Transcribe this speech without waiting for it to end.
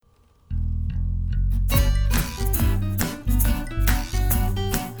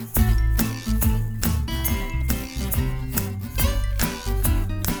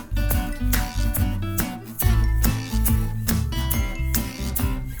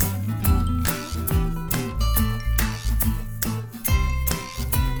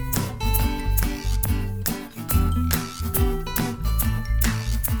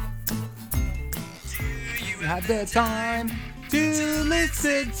got the time to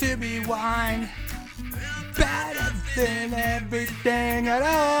listen to me whine. Better than everything at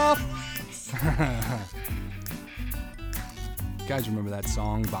all. Guys, remember that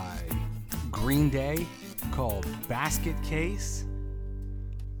song by Green Day called Basket Case?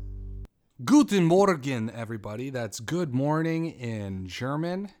 Guten Morgen, everybody. That's good morning in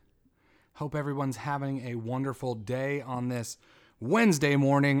German. Hope everyone's having a wonderful day on this Wednesday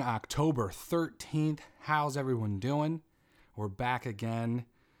morning, October 13th. How's everyone doing? We're back again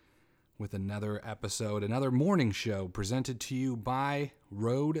with another episode, another morning show presented to you by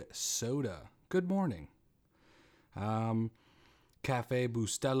Road Soda. Good morning. Cafe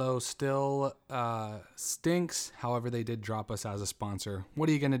Bustelo still stinks. However, they did drop us as a sponsor. What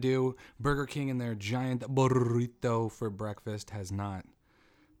are you going to do? Burger King and their giant burrito for breakfast has not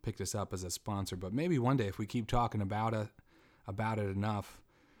picked us up as a sponsor. But maybe one day if we keep talking about it enough,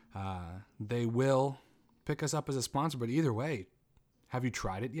 they will pick us up as a sponsor. But either way, have you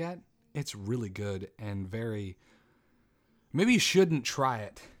tried it yet? It's really good and very... Maybe you shouldn't try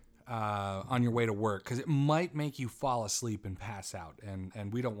it on your way to work because it might make you fall asleep and pass out,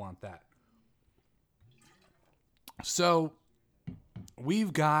 and we don't want that. So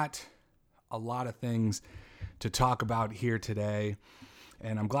we've got a lot of things to talk about here today,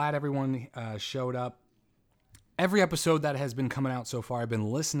 and I'm glad everyone showed up. Every episode that has been coming out so far, I've been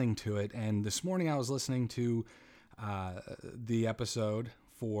listening to it, and this morning I was listening to the episode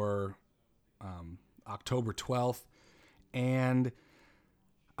for October 12th, and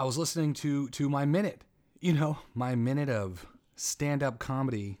I was listening to my minute, my minute of stand-up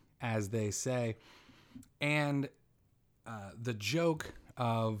comedy, as they say, and the joke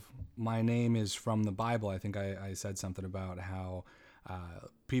of my name is from the Bible. I think I said something about how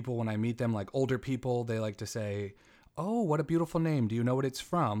people, when I meet them, like older people, they like to say, "Oh, what a beautiful name. Do you know what it's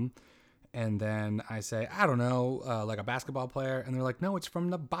from?" And then I say, "I don't know, like a basketball player." And they're like, "No, it's from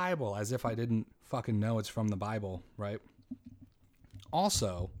the Bible," as if I didn't fucking know it's from the Bible, right?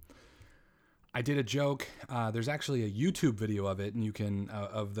 Also, I did a joke. There's actually a YouTube video of it, and you can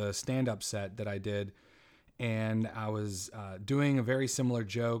of the stand-up set that I did. And I was doing a very similar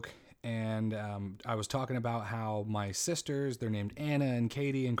joke, and I was talking about how my sisters, they're named Anna and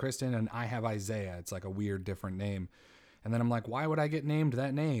Katie and Kristen, and I have Isaiah. It's like a weird, different name. And then I'm like, why would I get named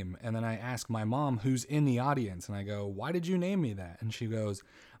that name? And then I ask my mom, who's in the audience, and I go, why did you name me that? And she goes,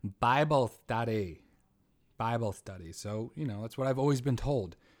 Bible study. Bible study. So, that's what I've always been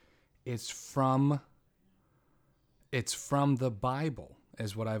told. It's from the Bible,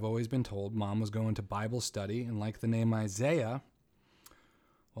 is what I've always been told. Mom was going to Bible study, and like the name Isaiah,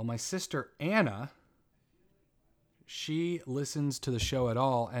 well, my sister Anna, she listens to the show at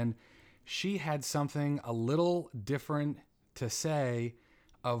all, and she had something a little different to say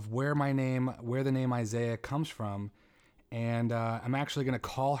of where the name Isaiah comes from, and I'm actually going to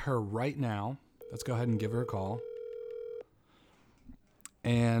call her right now. Let's go ahead and give her a call,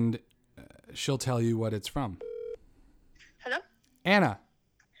 and she'll tell you what it's from. Hello? Anna.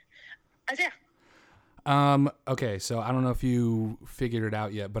 Isaiah. Okay, so I don't know if you figured it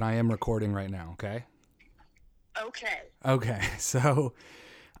out yet, but I am recording right now, okay? Okay, so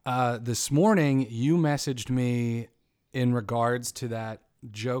this morning you messaged me in regards to that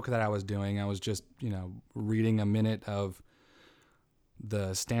joke that I was doing. I was just, reading a minute of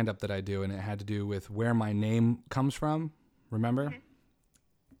the stand-up that I do, and it had to do with where my name comes from, remember? Mm-hmm.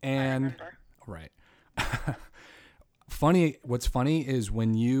 And, I remember. Right. What's funny is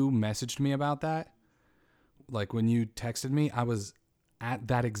when you messaged me about that, like when you texted me, I was at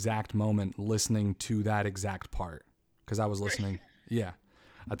that exact moment listening to that exact part because I was listening. Yeah,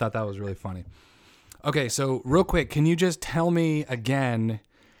 I thought that was really funny. Okay, so real quick, can you just tell me again?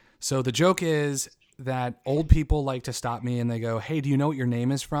 So the joke is that old people like to stop me and they go, "Hey, do you know what your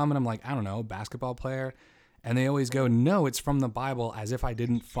name is from?" And I'm like, "I don't know, basketball player." And they always go, "No, it's from the Bible," as if I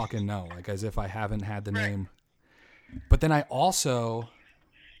didn't fucking know, like as if I haven't had the name. But then I also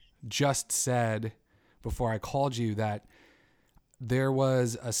just said before I called you that there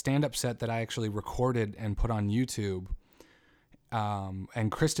was a stand-up set that I actually recorded and put on YouTube,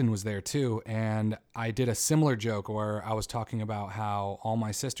 and Kristen was there too, and I did a similar joke where I was talking about how all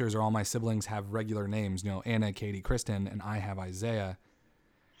my sisters or all my siblings have regular names, Anna, Katie, Kristen, and I have Isaiah.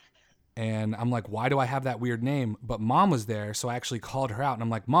 And I'm like, why do I have that weird name? But Mom was there, so I actually called her out, and I'm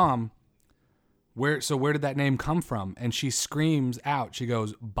like, Mom, where did that name come from? And she screams out, she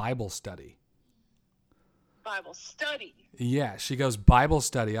goes, Bible study. Bible study. Yeah, she goes, Bible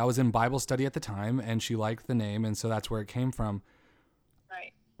study. I was in Bible study at the time, and she liked the name, and so that's where it came from.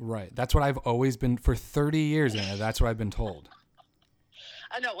 Right. That's what I've always been, for 30 years, Anna. That's what I've been told.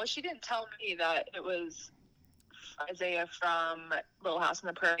 I know. Well, she didn't tell me that it was Isaiah from Little House on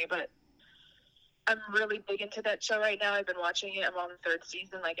the Prairie, but I'm really big into that show right now. I've been watching it. I'm on the 3rd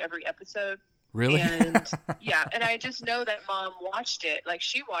season, like every episode. Really? And yeah, and I just know that Mom watched it. Like,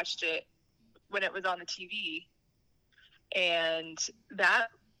 she watched it when it was on the TV, and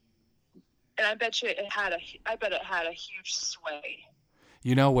I bet it had a huge sway.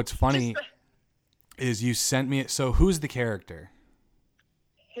 You know what's funny is you sent me. So who's the character?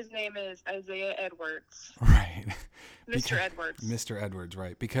 His name is Isaiah Edwards. Right. Mr. Edwards. Mr. Edwards,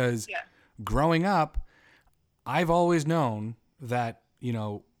 right? Because yeah. Growing up, I've always known that,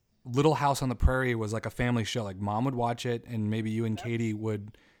 Little House on the Prairie was like a family show. Like, Mom would watch it, and maybe you and Katie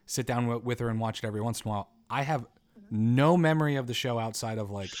would sit down with her and watch it every once in a while. I have no memory of the show outside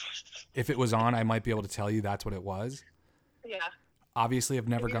of, like, if it was on, I might be able to tell you that's what it was. Yeah. Obviously, I've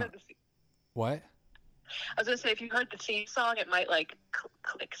never gone. What? I was going to say, if you heard the theme song, it might, like,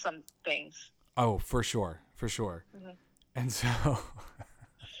 click some things. Oh, for sure. Mm-hmm. And so,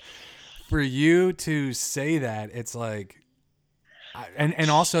 for you to say that, it's like, and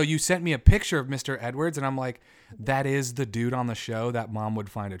also you sent me a picture of Mr. Edwards, and I'm like, that is the dude on the show that Mom would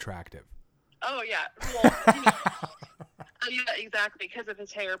find attractive. Oh, yeah. Well, yeah, exactly, because of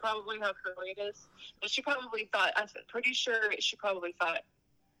his hair, probably how curly it is. But she probably thought, I'm pretty sure she probably thought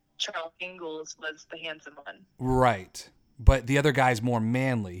Charles Ingalls was the handsome one. Right. But the other guy's more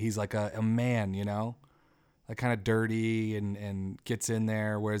manly. He's like a man, like kind of dirty and gets in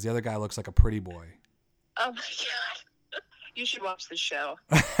there, whereas the other guy looks like a pretty boy. Oh, my God. You should watch the show.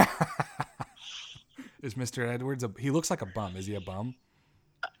 Is Mr. Edwards he looks like a bum. Is he a bum?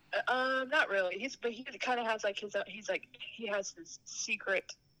 Not really. But he kind of has like he has his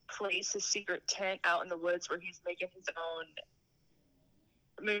secret place, his secret tent out in the woods where he's making his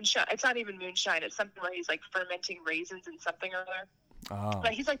own moonshine. It's not even moonshine. It's something where he's like fermenting raisins and something or other. Oh.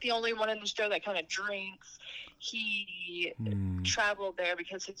 But he's like the only one in the show that kind of drinks. He traveled there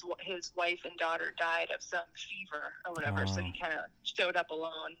because his wife and daughter died of some fever or whatever, so he kind of showed up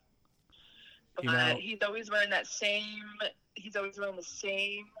alone. But he's always wearing the same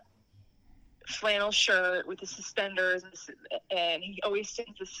flannel shirt with the suspenders, and he always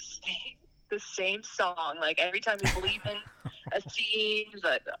sings the same song. Like, every time he's leaving a scene,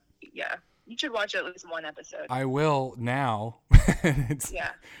 but yeah. You should watch at least one episode. I will now.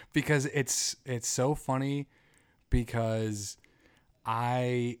 Because it's so funny, because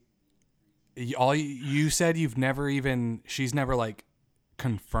you said she's never like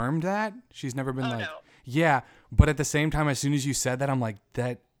confirmed that. She's never been no. Yeah, but at the same time, as soon as you said that, I'm like,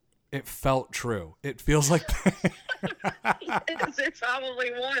 that it felt true. It feels like it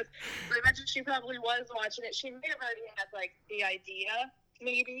probably was. So I imagine she probably was watching it. She may have already had like the idea,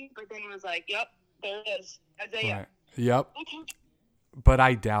 maybe, but then it was like, yep, there it is. Isaiah. Right. Yep. Okay. But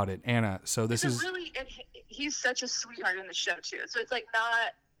I doubt it, Anna. So this is really. He's such a sweetheart in the show too. So it's like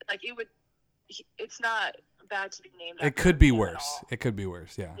not like it would. It's not bad to be named. It could be worse. It could be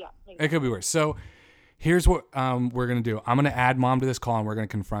worse. Yeah. Yeah. It could be worse. So here's what we're gonna do. I'm gonna add Mom to this call, and we're gonna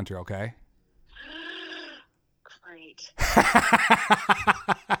confront her. Okay. Great.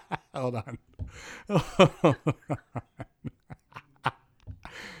 Hold on.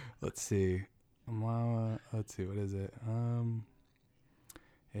 Let's see. Let's see. What is it?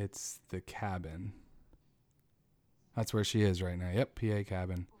 It's the cabin. That's where she is right now. Yep, PA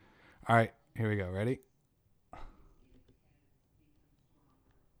cabin. All right, here we go. Ready?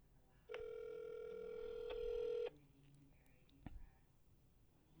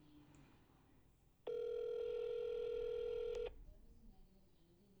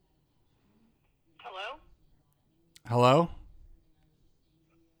 Hello? Hello?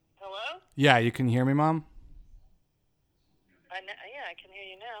 Hello? Yeah, you can hear me, Mom? Yeah, I can hear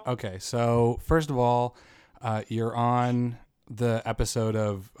you now. Okay, so first of all, you're on the episode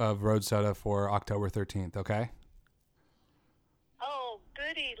of Road Soda for October 13th, okay? Oh,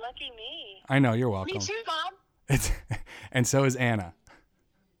 goody. Lucky me. I know, you're welcome. Me too, Mom. And so is Anna.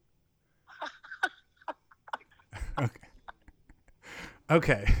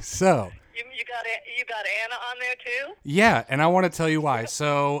 Okay, so... You got Anna on there too? Yeah, and I want to tell you why.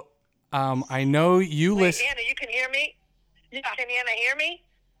 So, I know you listen... Anna, you can hear me? Yeah. Can Anna hear me?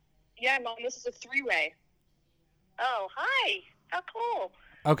 Yeah, Mom, this is a three-way. Oh, hi. How cool.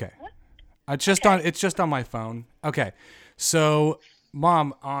 Okay. It's just on my phone. Okay. So,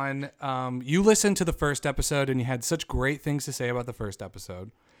 Mom, you listened to the first episode and you had such great things to say about the first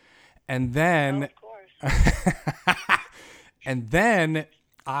episode. And then of course. And then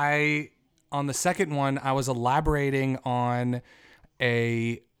on the second one, I was elaborating on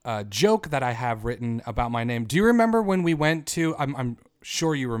a joke that I have written about my name. Do you remember when we went to? I'm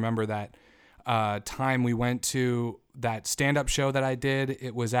sure you remember that. time we went to that stand-up show that I did.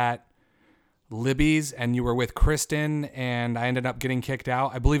 It was at Libby's, and you were with Kristen, and I ended up getting kicked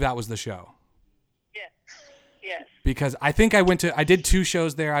out. I believe that was the show. Yeah. Yes. Because I think I did 2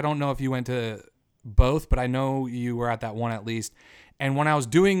 shows there. I don't know if you went to both, but I know you were at that one at least. And when I was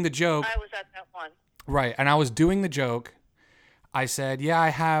doing the joke, I was at that one. right, and I was doing the joke, I said, yeah, I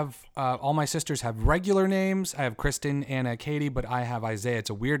have, all my sisters have regular names. I have Kristen, Anna, Katie, but I have Isaiah. It's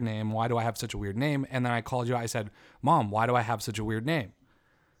a weird name. Why do I have such a weird name? And then I called you. I said, Mom, why do I have such a weird name?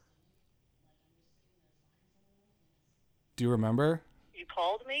 Do you remember? You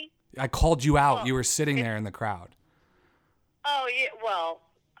called me? I called you out. Oh, You were sitting there in the crowd. Oh, yeah. Well,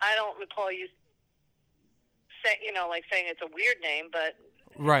 I don't recall you saying it's a weird name, but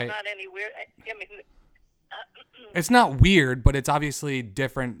Right. it's not any weird. I mean, It's not weird, but it's obviously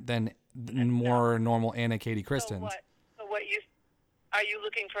different than more normal Anna, Katie, Kristen. So what are you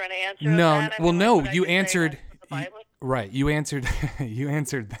looking for an answer? No, of that? I well, mean, no, what I you just say answered. about the Bible? Right, you answered. You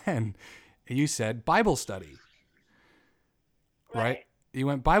answered then. You said Bible study. Right. You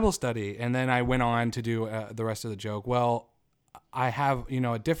went Bible study, and then I went on to do the rest of the joke. Well, I have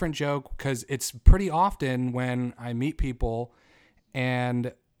a different joke because it's pretty often when I meet people,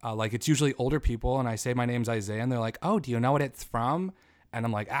 and like it's usually older people, and I say my name's Isaiah, and they're like, "Oh, do you know what it's from?" And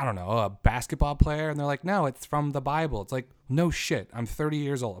I'm like, "I don't know, a basketball player," and they're like, "No, it's from the Bible." It's like, no shit. I'm 30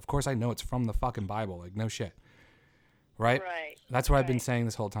 years old. Of course I know it's from the fucking Bible. Like, no shit. Right? Right. That's what I've been saying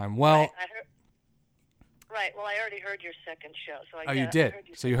this whole time. Well. Right. Well, I already heard your second show. So You did.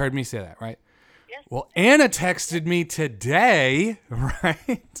 So you heard me say that, right? Yes. Well, Anna texted me today,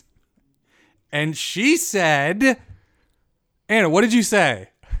 right? And she said, Anna, what did you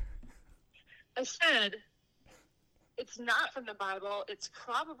say? I said, it's not from the Bible. It's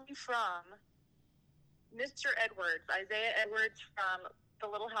probably from Mr. Edwards, Isaiah Edwards from The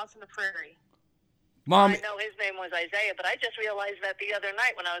Little House on the Prairie. Mom. I know his name was Isaiah, but I just realized that the other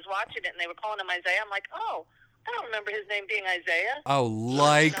night when I was watching it and they wwere calling him Isaiah. I'm like, oh, I don't remember his name being Isaiah. Oh,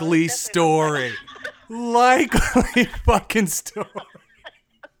 likely story. Likely fucking story.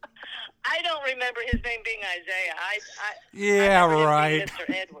 I don't remember his name being Isaiah. Yeah, I remember him right. being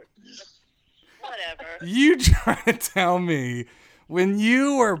Mr. Edwards. Whatever. You trying to tell me when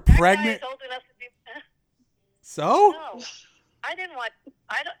you were pregnant? That guy is old enough to be. So? No, I didn't want.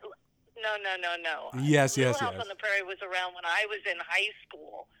 I don't. No. Yes. Little House on the Prairie was around when I was in high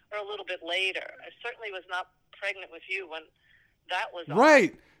school, or a little bit later. I certainly was not pregnant with you when that was on.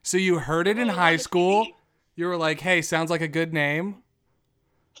 Right. So you heard it in high school. You were like, "Hey, sounds like a good name."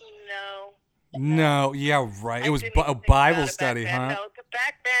 No. Yeah, right. It was a Bible study, huh? No,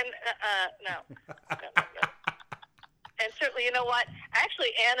 back then, no. And certainly, you know what?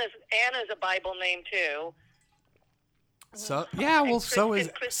 Actually, Anna's a Bible name too. So yeah, well, so is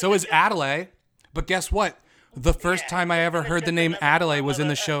Adelaide. But guess what? The first time I ever heard the name Adelaide was in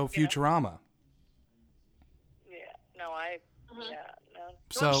the show Futurama. Yeah, no.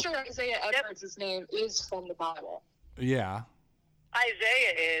 So I'm sure Isaiah Edwards' name is from the Bible. Yeah.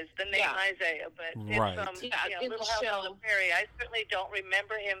 Isaiah is the name Isaiah, but right. It's from Little House on the Prairie. I certainly don't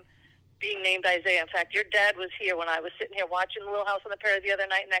remember him being named Isaiah. In fact, your dad was here when I was sitting here watching Little House on the Prairie the other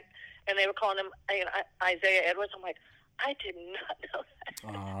night, and they were calling him Isaiah Edwards. I'm like, I did not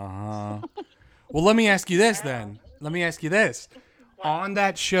know that. Well, let me ask you this then. Let me ask you this. What? On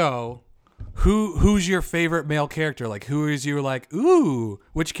that show, who's your favorite male character? Like, who is you like, ooh,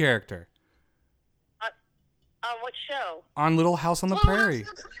 which character? On what show? On Little House on the Prairie.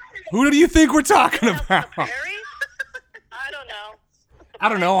 Who do you think we're talking about? I don't know. I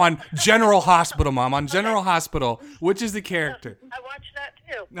don't know. On General Hospital, Mom. On General Hospital, which is the character? I watched that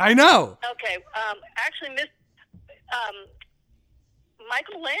too. I know. Okay. Actually,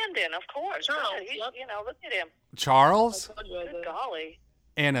 Michael Landon, of course. Charles. Look at him. Charles? Good golly.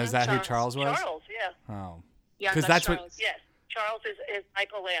 Anna, is that Charles. who Charles was? Charles, yeah. Oh. Yeah, that's what. Yes, Charles is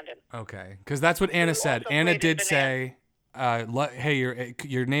Michael Landon. Okay, because that's what Anna said. Anna did say, "Hey,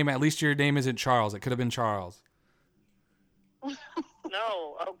 your name. At least your name isn't Charles. It could have been Charles." No.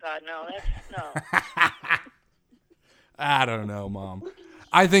 Oh God, no. No. I don't know, Mom.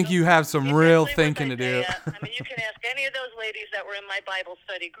 I think you have some real thinking to do. I mean, you can ask any of those ladies that were in my Bible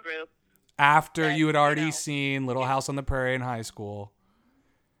study group. After you had already seen Little House on the Prairie in high school.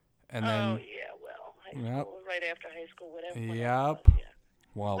 And then, high school, right after high school, whatever. Yep. Yeah.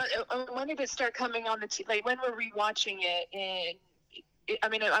 Well, when did it start coming on the TV? Like, when we're rewatching it, and I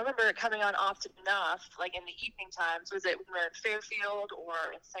remember it coming on often enough, like in the evening times. Was it when we were in Fairfield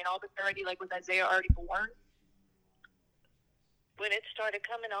or in St. Albans already? Like, was Isaiah already born? When it started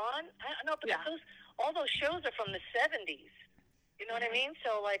coming on? I don't know, but all those shows are from the 70s. You know what I mean?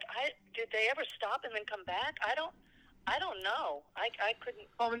 So like, did they ever stop and then come back? I don't know. I couldn't.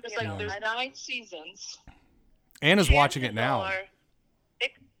 Well, it's like there's 9 seasons. Anna's watching it now.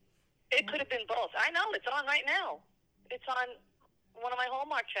 It could have been both. I know it's on right now. It's on one of my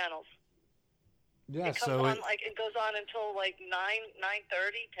Hallmark channels. Yeah, it comes on, it goes on until like 9:30, 10.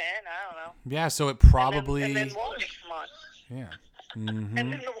 I don't know. Yeah, so it probably. And then Waltons come on. Yeah. Mm-hmm.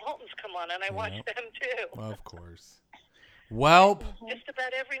 And then the Waltons come on, and I watch them too. Of course. Well. Just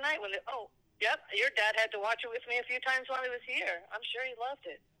about every night when yep, your dad had to watch it with me a few times while he was here. I'm sure he loved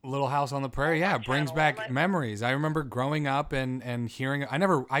it. Little House on the Prairie, yeah, it brings back memories. I remember growing up and hearing it.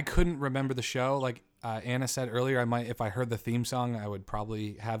 I couldn't remember the show. Like Anna said earlier, if I heard the theme song, I would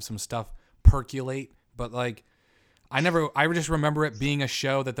probably have some stuff percolate. But like, I just remember it being a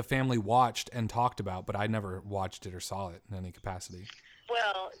show that the family watched and talked about, but I never watched it or saw it in any capacity.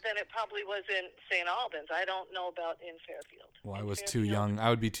 Well, then it probably was in St. Albans. I don't know about in Fairfield. Well, I was too young. I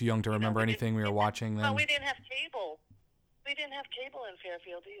would be too young to remember anything we were watching then. Well, we didn't have cable. We didn't have cable in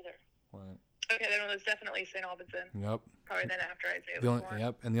Fairfield either. What? Okay, then it was definitely St. Albans then. Yep. Probably then after Isaiah.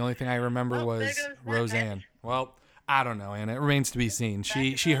 Yep, and the only thing I remember was Roseanne. Well, I don't know, Anna. It remains to be seen.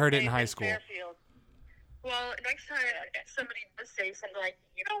 She heard it in high school. Fairfield. Well, next time somebody does say something like,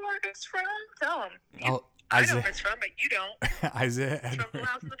 you know where it's from, tell them. I know where it's from, but you don't. Isaiah Edwards. From Little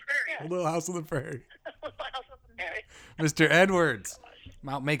House on the Prairie. Little House on the Prairie. Little House on the Prairie. Mr. Edwards.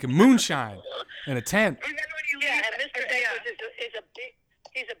 Out making moonshine in a tent. And then when you leave, and Mr. Edwards is a big,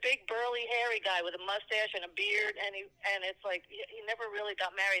 he's a big, burly, hairy guy with a mustache and a beard, and it's like he never really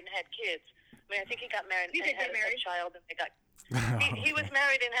got married and had kids. I mean, I think he got married and had a child, and they got. He was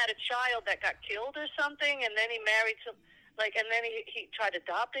married and had a child that got killed or something, and then he married some. And then he tried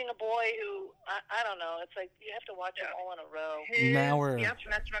adopting a boy who, I don't know. It's like, you have to watch it all in a row. Yep,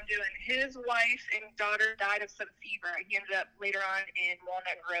 that's what I'm doing. His wife and daughter died of some fever. He ended up later on in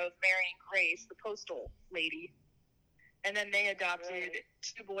Walnut Grove marrying Grace, the postal lady. And then they adopted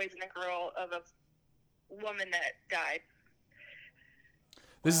 2 boys and a girl of a woman that died.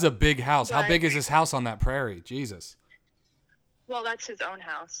 This is a big house. How big is this house on that prairie? Jesus. Well, that's his own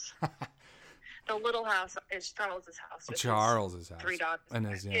house. The Little House is Charles's house. Charles's house. 3 dogs. And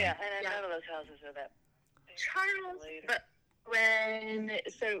none of those houses are that. Charles, but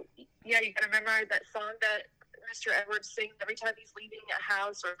you gotta remember that song that Mr. Edwards sings every time he's leaving a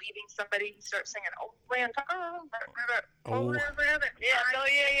house or leaving somebody. He starts singing, "Oh man,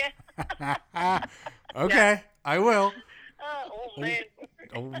 yeah." Okay, yeah. I will. Oh man.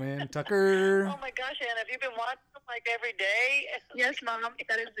 Old man Tucker. Oh my gosh, Anna, have you been watching them like every day? Yes, Mom.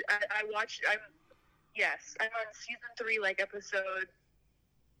 That is, I watched. I'm on season 3, episode.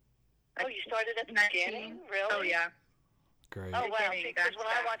 Oh, you started at the 19? Beginning? Really? Oh yeah. Great. Oh wow! Because when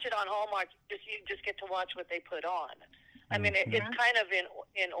I watch it on Hallmark, you just get to watch what they put on. I mean, it's kind of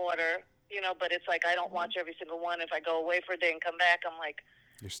in order, but it's like I don't watch every single one. If I go away for a day and come back, I'm like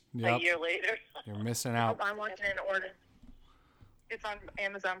a year later. You're missing out. I'm watching it in order. It's on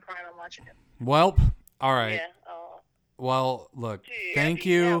Amazon Prime. I'm watching it. Well, all right. Yeah. Oh. Well, look. Thank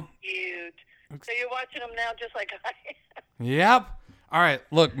you. Cute. So you're watching them now, just like I. Yep. All right.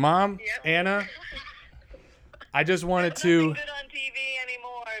 Look, Mom, Anna. I just wanted to. Good on TV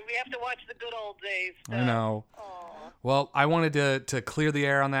anymore. We have to watch the good old days. So. I know. Aww. Well, I wanted to clear the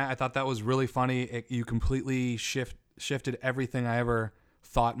air on that. I thought that was really funny. You completely shifted everything I ever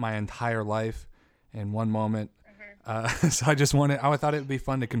thought my entire life in one moment. So I thought it would be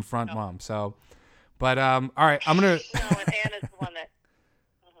fun to confront Mom. So, but all right, I'm gonna. No, and Anna's the one that.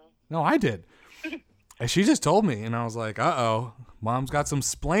 No, I did. She just told me, and I was like, "Uh-oh, Mom's got some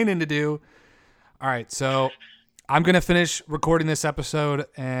splaining to do." All right, so I'm gonna finish recording this episode,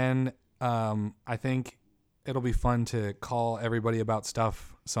 and I think it'll be fun to call everybody about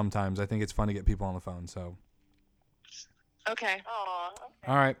stuff sometimes. I think it's fun to get people on the phone. So. Okay. Aww. Okay.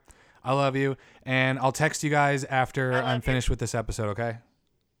 All right. I love you, and I'll text you guys after I'm finished with this episode, okay?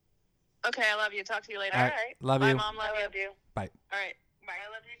 Okay, I love you. Talk to you later. All right. Love you. Bye, Mom. Love you. Bye. All right. Bye. I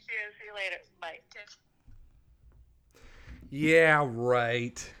love you too. See you later. Bye. Yeah,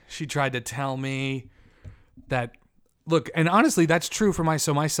 right. She tried to tell me that. Look, and honestly, that's true for my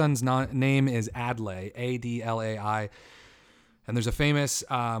son's name is Adlai, Adlai, and there's a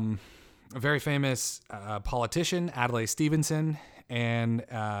very famous politician, Adlai Stevenson. And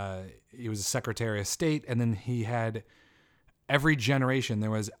he was a Secretary of State, and then he had every generation.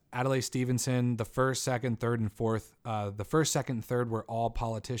 There was Adlai Stevenson, the first, second, third, and fourth. The first, second, and third were all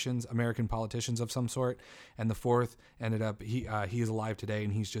politicians, American politicians of some sort, and the fourth ended up he is alive today,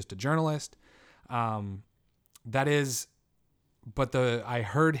 and he's just a journalist. I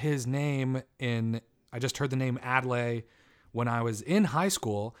heard his name I just heard the name Adlai when I was in high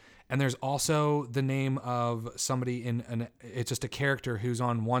school. And there's also the name of somebody it's just a character who's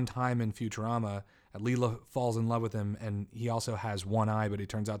on One Time in Futurama. Leela falls in love with him, and he also has one eye, but he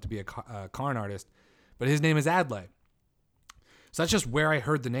turns out to be a con artist. But his name is Adlai. So that's just where I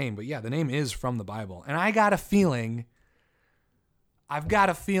heard the name. But yeah, the name is from the Bible. And I've got a feeling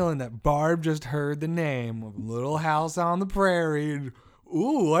that Barb just heard the name of Little House on the Prairie. And,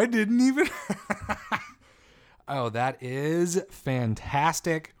 ooh, I didn't even... Oh, that is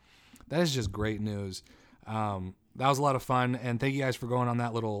fantastic. That is just great news. That was a lot of fun, and thank you guys for going on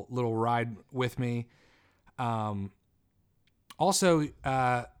that little ride with me. Also,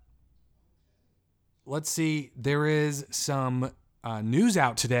 let's see. There is some news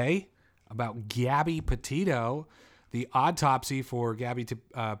out today about Gabby Petito. The autopsy for Gabby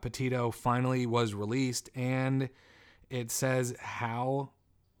Petito finally was released, and it says how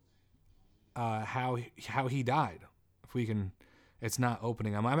he died. If we can. It's not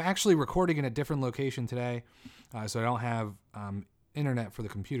opening. I'm actually recording in a different location today, so I don't have internet for the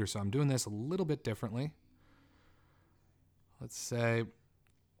computer, so I'm doing this a little bit differently. Let's say,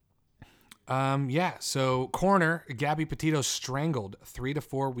 so coroner, Gabby Petito strangled 3 to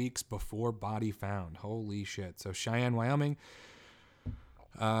 4 weeks before body found. Holy shit. So Cheyenne, Wyoming,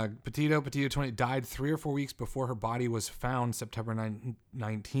 Petito 20, died 3 or 4 weeks before her body was found September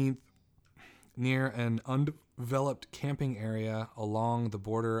 19th. Near an undeveloped camping area along the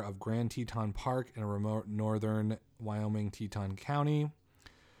border of Grand Teton Park in a remote northern Wyoming Teton County.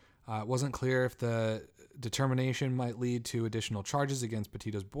 It wasn't clear if the determination might lead to additional charges against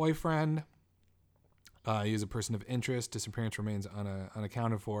Petito's boyfriend. He is a person of interest. Disappearance remains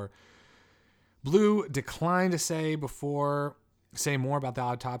unaccounted for. Blue declined to say more about the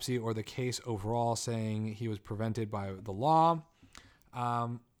autopsy or the case overall, saying he was prevented by the law.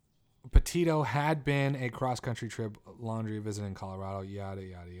 Petito had been a cross-country trip laundry visit in Colorado, yada,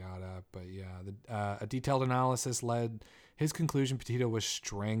 yada, yada. But yeah, a detailed analysis led his conclusion Petito was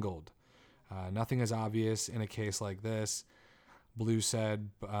strangled. Nothing is obvious in a case like this. Blue said,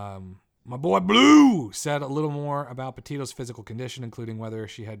 my boy Blue said a little more about Petito's physical condition, including whether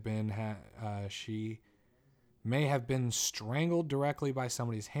she may have been strangled directly by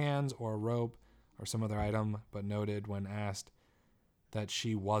somebody's hands or a rope or some other item, but noted when asked that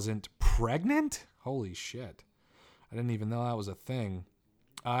she wasn't pregnant? Holy shit. I didn't even know that was a thing.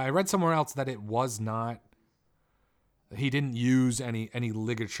 I read somewhere else that it was not. He didn't use any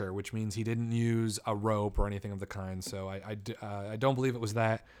ligature, which means he didn't use a rope or anything of the kind. So I don't believe it was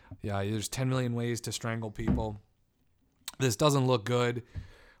that. Yeah, there's 10 million ways to strangle people. This doesn't look good.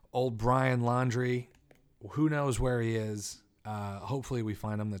 Old Brian Laundrie, who knows where he is? Hopefully we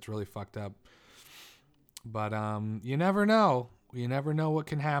find him. That's really fucked up. But you never know. You never know what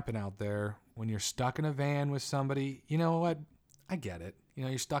can happen out there when you're stuck in a van with somebody. You know what? I get it. You know,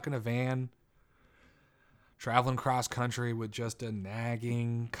 you're stuck in a van, traveling cross country with just a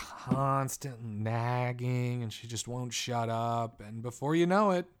constant nagging, and she just won't shut up. And before you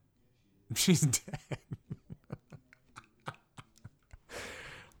know it, she's dead.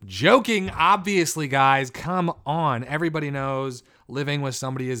 Joking, obviously, guys. Come on. Everybody knows living with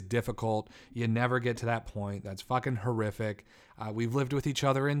somebody is difficult. You never get to that point. That's fucking horrific. We've lived with each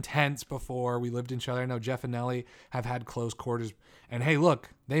other in tents before. We lived in each other. I know Jeff and Nelly have had close quarters. And hey, look,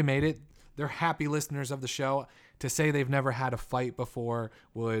 they made it. They're happy listeners of the show. To say they've never had a fight before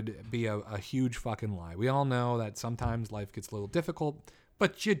would be a huge fucking lie. We all know that sometimes life gets a little difficult,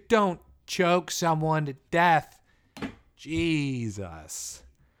 but you don't choke someone to death. Jesus.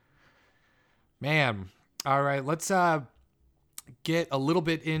 Man. All right, let's get a little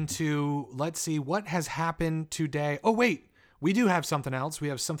bit into, let's see, what has happened today. Oh, wait. We do have something else. We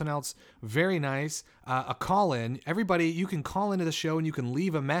have something else very nice. A call-in. Everybody, you can call into the show and you can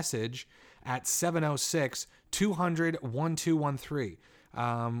leave a message at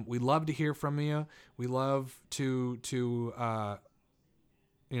 706-200-1213. We love to hear from you. We love to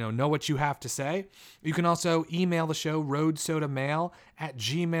know what you have to say. You can also email the show,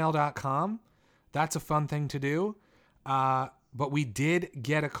 roadsodamail@gmail.com. That's a fun thing to do. But we did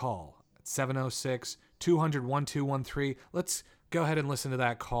get a call at 706-200-1213. Let's go ahead and listen to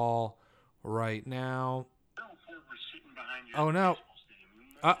that call right now. Oh, no.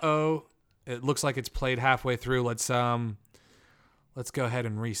 Uh-oh. It looks like it's played halfway through. Let's go ahead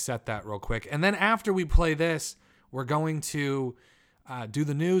and reset that real quick. And then after we play this, we're going to do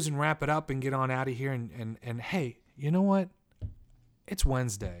the news and wrap it up and get on out of here. And hey, you know what? It's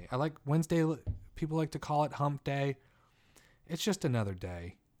Wednesday. I like Wednesday. People like to call it hump day. It's just another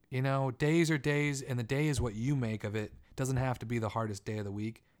day. You know, days are days, and the day is what you make of it. It doesn't have to be the hardest day of the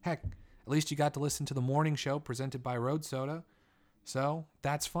week. Heck, At least you got to listen to the morning show presented by Road Soda. So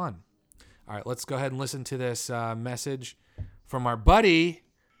that's fun. All right, let's go ahead and listen to this message from our buddy,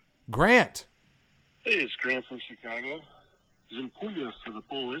 Grant. Hey, it's Grant from Chicago. Zempuya for the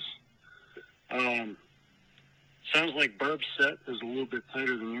Polish. Sounds like Barb's set is a little bit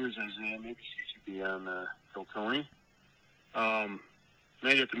tighter than yours, Isaiah. Maybe she should be on Phil Tony.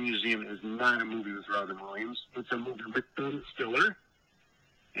 Night at the Museum is not a movie with Robin Williams. It's a movie with Ben Stiller.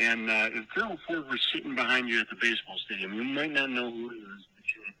 And if Gerald Ford were sitting behind you at the baseball stadium, you might not know who he is, but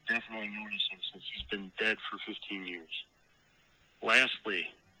you would definitely notice him since he's been dead for 15 years. Lastly,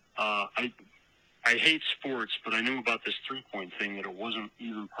 I hate sports, but I knew about this three-point thing, that it wasn't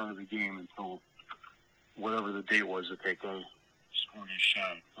even part of the game until whatever the date was that that guy scored his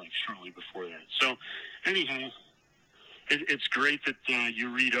shot, like shortly before that. So, anyhow, it's great that you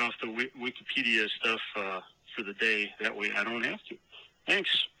read off the Wikipedia stuff for the day. That way I don't have to.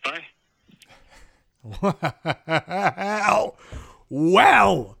 Thanks. Bye.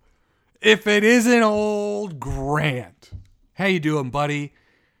 Well, if it isn't old Grant. How you doing, buddy?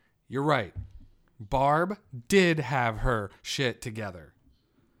 You're right. Barb did have her shit together.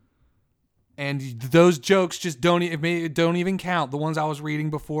 And those jokes just don't even count. The ones I was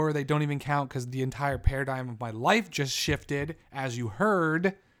reading before, they don't even count because the entire paradigm of my life just shifted, as you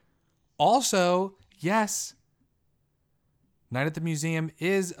heard. Also, yes, Night at the Museum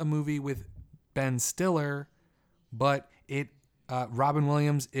is a movie with Ben Stiller, but Robin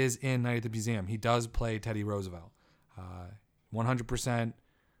Williams is in Night at the Museum. He does play Teddy Roosevelt. 100%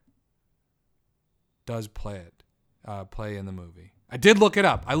 does play in the movie. I did look it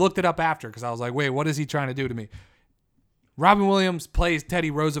up. I looked it up after because I was like, wait, what is he trying to do to me? Robin Williams plays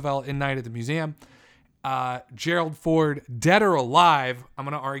Teddy Roosevelt in Night at the Museum. Gerald Ford, dead or alive, I'm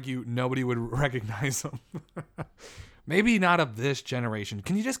going to argue nobody would recognize him. Maybe not of this generation.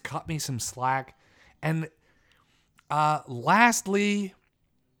 Can you just cut me some slack? And lastly,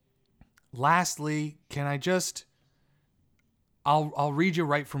 can I just... I'll read you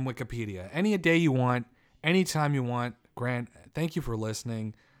right from Wikipedia. Any day you want, anytime you want. Grant, thank you for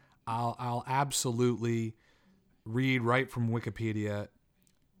listening. I'll absolutely read right from Wikipedia,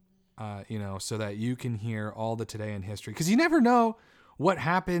 so that you can hear all the today in history. Because you never know what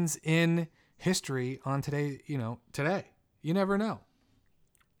happens in history on today. Today. You never know.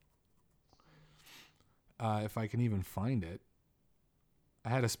 If I can even find it. I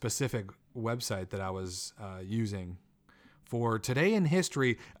had a specific website that I was using for Today in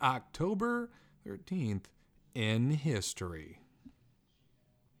History, October 13th in history.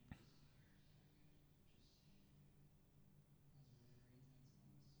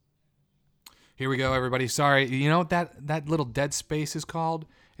 Here we go, everybody. Sorry, you know what that little dead space is called?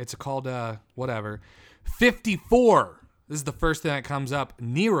 It's called, whatever. 54. This is the first thing that comes up.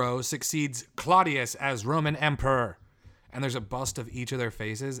 Nero succeeds Claudius as Roman emperor. And there's a bust of each of their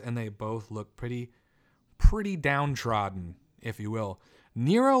faces, and they both look pretty downtrodden, if you will.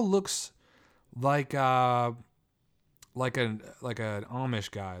 Nero looks like an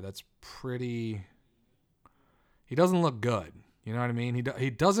Amish guy. That's pretty. He doesn't look good. You know what I mean? He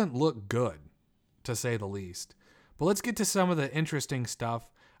doesn't look good, to say the least. But let's get to some of the interesting stuff.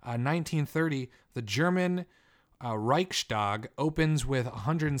 1930, the German Reichstag opens with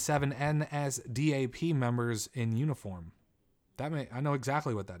 107 NSDAP members in uniform. I know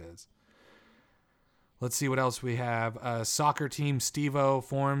exactly what that is. Let's see what else we have. Soccer team Steve-O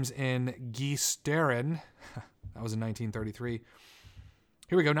forms in Geesteren. That was in 1933.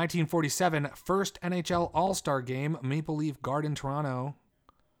 Here we go. 1947, first NHL All-Star game, Maple Leaf Garden, Toronto,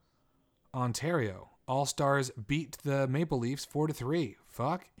 Ontario. All-Stars beat the Maple Leafs 4-3.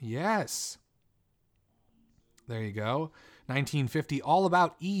 Fuck yes. There you go. 1950, All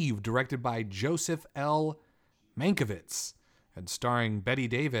About Eve, directed by Joseph L. Mankiewicz, and starring Bette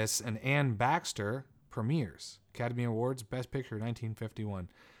Davis and Ann Baxter, premieres. Academy Awards, Best Picture, 1951.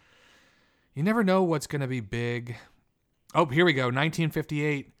 You never know what's going to be big. Oh, here we go.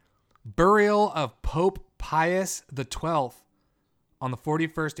 1958, burial of Pope Pius XII on the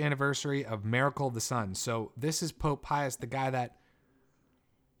 41st anniversary of Miracle of the Sun. So this is Pope Pius, the guy that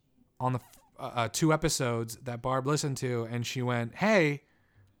on the 2 episodes that Barb listened to, and she went, hey,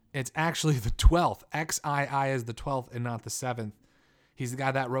 it's actually the 12th. XII is the 12th and not the 7th. He's the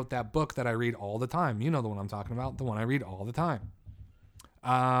guy that wrote that book that I read all the time. You know the one I'm talking about, the one I read all the time.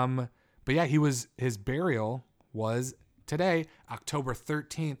 But yeah, his burial was today, October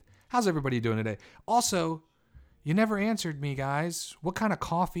 13th. How's everybody doing today? Also, you never answered me, guys. What kind of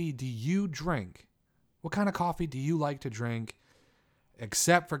coffee do you drink? What kind of coffee do you like to drink?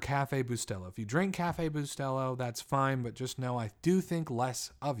 Except for Café Bustelo. If you drink Café Bustelo, that's fine, but just know I do think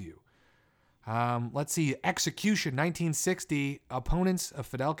less of you. Let's see. Execution, 1960. Opponents of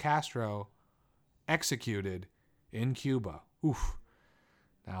Fidel Castro executed in Cuba. Oof.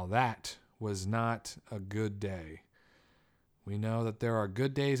 Now that was not a good day. We know that there are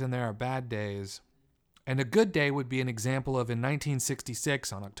good days and there are bad days. And a good day would be an example of in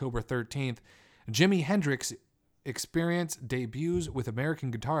 1966, on October 13th, Jimi Hendrix Experience debuts with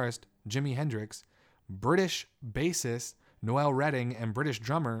American guitarist Jimi Hendrix, British bassist Noel Redding, and British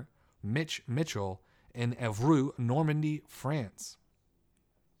drummer Mitch Mitchell in Évreux, Normandy, France.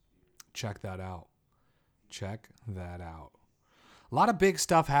 Check that out. Check that out. A lot of big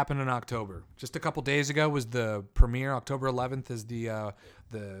stuff happened in October. Just a couple days ago was the premiere. October 11th is the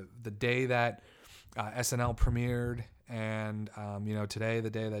day that SNL premiered, and today, the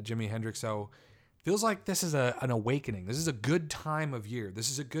day that Jimi Hendrix. So feels like this is an awakening. This is a good time of year.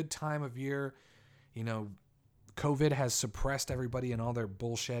 COVID has suppressed everybody and all their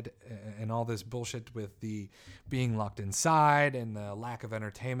bullshit and all this bullshit with the being locked inside and the lack of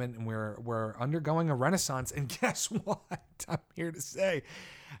entertainment. And we're undergoing a renaissance. And guess what? I'm here to say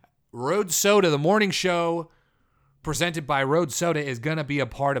Road Soda, the morning show presented by Road Soda, is going to be a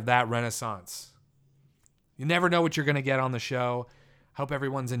part of that renaissance. You never know what you're going to get on the show. Hope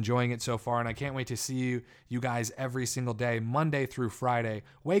everyone's enjoying it so far. And I can't wait to see you guys every single day, Monday through Friday.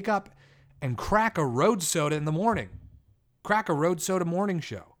 Wake up and crack a Road Soda in the morning. Crack a Road Soda morning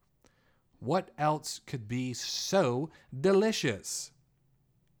show. What else could be so delicious?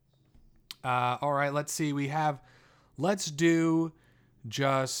 All right, let's see. Let's do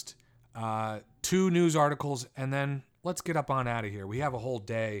just 2 news articles, and then let's get up on out of here. We have a whole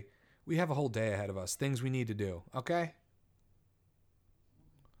day. We have a whole day ahead of us. Things we need to do. Okay?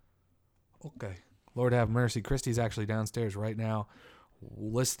 Okay. Lord have mercy. Christy's actually downstairs right now,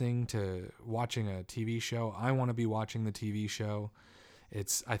 watching a TV show. I want to be watching the TV show.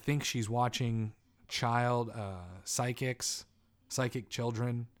 I think she's watching Psychic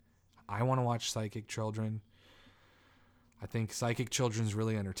Children. I want to watch Psychic Children. I think Psychic Children's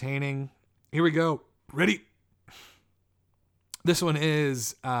really entertaining. Here we go. Ready? This one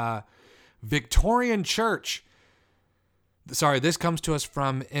is Victorian Church. Sorry, this comes to us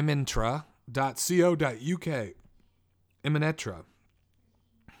from imintra.co.uk. Imintra.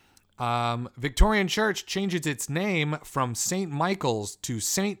 Victorian Church changes its name from St. Michael's to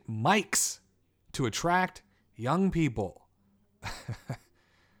St. Mike's to attract young people.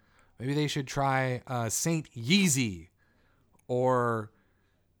 Maybe they should try St. Yeezy or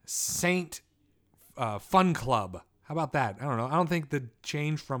St. Fun Club. How about that? I don't know. I don't think the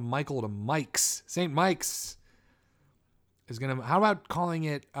change from Michael to Mike's, St. Mike's, is going to... How about calling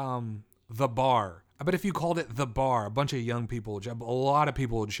it The Bar? I bet if you called it The Bar, a bunch of young people, a lot of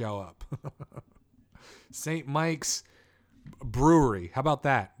people would show up. St. Mike's Brewery. How about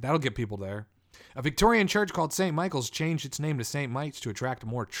that? That'll get people there. A Victorian church called St. Michael's changed its name to St. Mike's to attract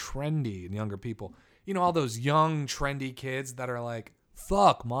more trendy and younger people. You know, all those young, trendy kids that are like,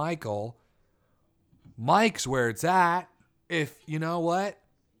 fuck Michael. Mike's where it's at. If, you know what?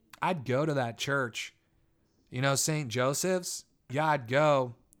 I'd go to that church. You know, St. Joseph's? Yeah, I'd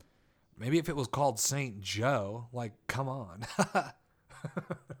go. Maybe if it was called St. Joe, like, come on.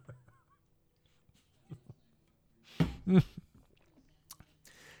 It's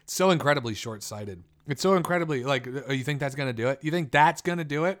so incredibly short-sighted. It's so incredibly, like, you think that's going to do it? You think that's going to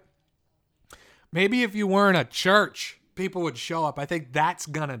do it? Maybe if you weren't a church, people would show up. I think that's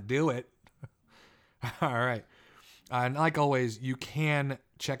going to do it. All right. And like always, you can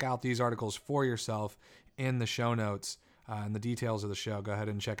check out these articles for yourself in the show notes. And the details of the show. Go ahead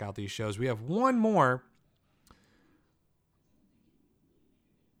and check out these shows. We have one more.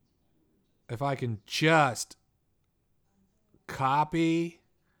 If I can just copy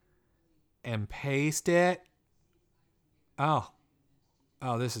and paste it. Oh,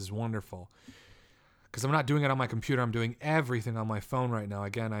 this is wonderful. Because I'm not doing it on my computer. I'm doing everything on my phone right now.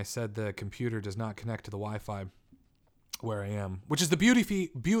 Again, I said the computer does not connect to the Wi-Fi where I am, which is the beauty of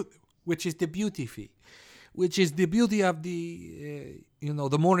the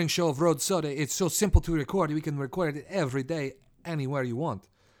the morning show of Road Soda. It's so simple to record. We can record it every day, anywhere you want.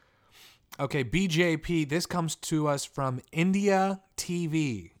 Okay, BJP. This comes to us from India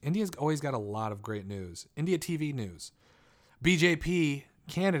TV. India's always got a lot of great news. India TV news. BJP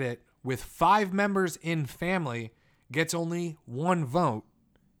candidate with 5 members in family gets only 1 vote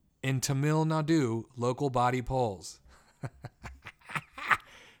in Tamil Nadu local body polls.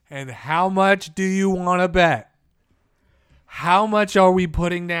 And how much do you want to bet? How much are we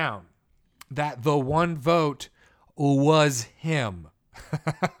putting down that the 1 vote was him?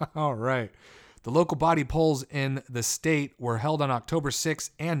 All right. The local body polls in the state were held on October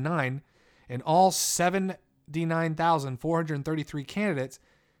 6 and 9, and all 79,433 candidates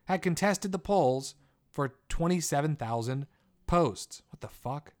had contested the polls for 27,000 posts. What the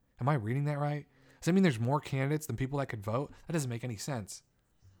fuck? Am I reading that right? Does that mean there's more candidates than people that could vote? That doesn't make any sense.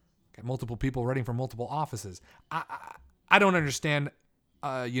 Got multiple people running for multiple offices. I don't understand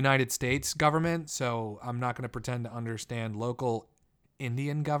United States government, so I'm not going to pretend to understand local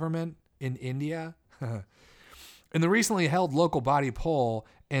Indian government in India. In the recently held local body poll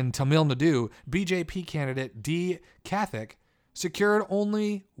in Tamil Nadu, BJP candidate D. Karthik secured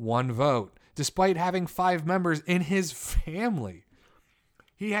only one vote, despite having 5 members in his family.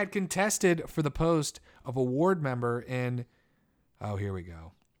 He had contested for the post of a ward member in, oh, here we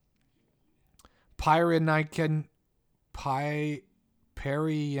go,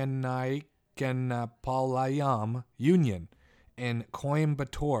 Periyanaikanapalayam Union in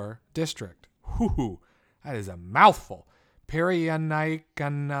Coimbatore district. Whoo, that is a mouthful.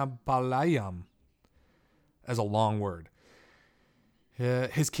 Periyanaikanapalayam. That's a long word.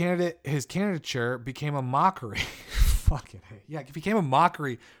 His candidature became a mockery. Fucking hey. Yeah, it became a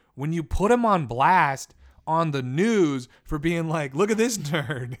mockery when you put him on blast on the news for being like, look at this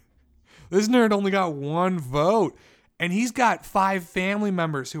nerd. This nerd only got 1 vote. And he's got 5 family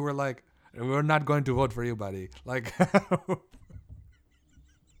members who were like, we're not going to vote for you, buddy. Like,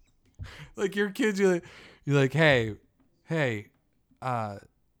 like your kids, you're like, hey,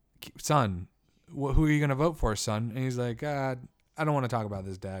 son, who are you going to vote for, son? And he's like, I don't want to talk about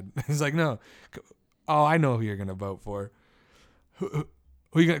this, Dad. He's like, no. Oh, I know who you're going to vote for. Who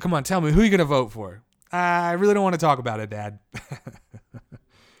you gonna, come on, tell me, who are you going to vote for? I really don't want to talk about it, Dad.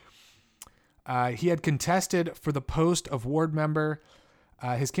 He had contested for the post of ward member.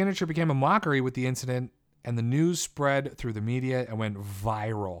 His candidature became a mockery with the incident, and the news spread through the media and went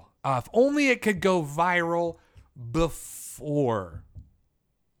viral. If only it could go viral before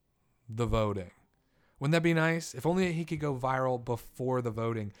the voting. Wouldn't that be nice? If only he could go viral before the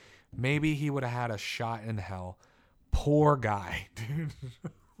voting. Maybe he would have had a shot in hell. Poor guy, dude.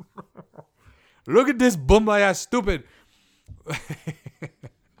 Look at this Bombay stupid.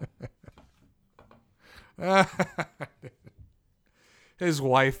 His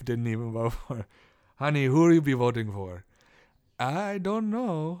wife didn't even vote for him. Honey, who will you be voting for? I don't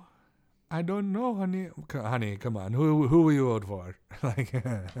know, honey. Honey, come on. Who will you vote for? Like,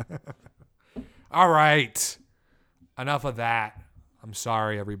 all right. Enough of that. I'm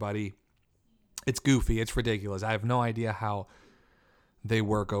sorry, everybody. It's goofy. It's ridiculous. I have no idea how they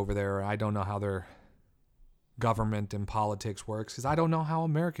work over there. I don't know how their government and politics works, because I don't know how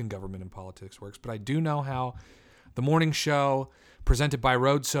American government and politics works, but I do know how the morning show presented by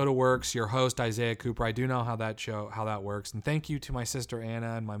Road Soda works. Your host, Isaiah Cooper. I do know how that works. And thank you to my sister,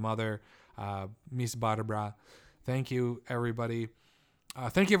 Anna, and my mother, Miss Barbara. Thank you, everybody.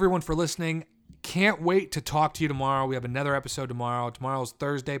 Thank you, everyone, for listening. Can't wait to talk to you tomorrow. We have another episode tomorrow. Tomorrow's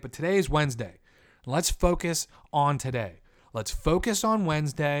Thursday, but today is Wednesday. Let's focus on today. Let's focus on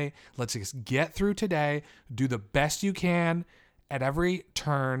Wednesday. Let's just get through today. Do the best you can at every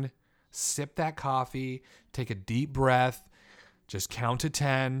turn. Sip that coffee. Take a deep breath. Just count to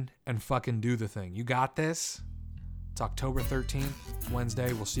 10 and fucking do the thing. You got this. It's October 13th,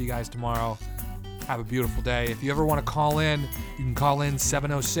 Wednesday. We'll see you guys tomorrow. Have a beautiful day. If you ever want to call in, you can call in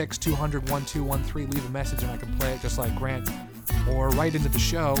 706-200-1213. Leave a message and I can play it just like Grant. Or write into the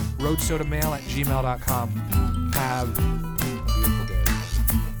show, roadsodamail@gmail.com. Have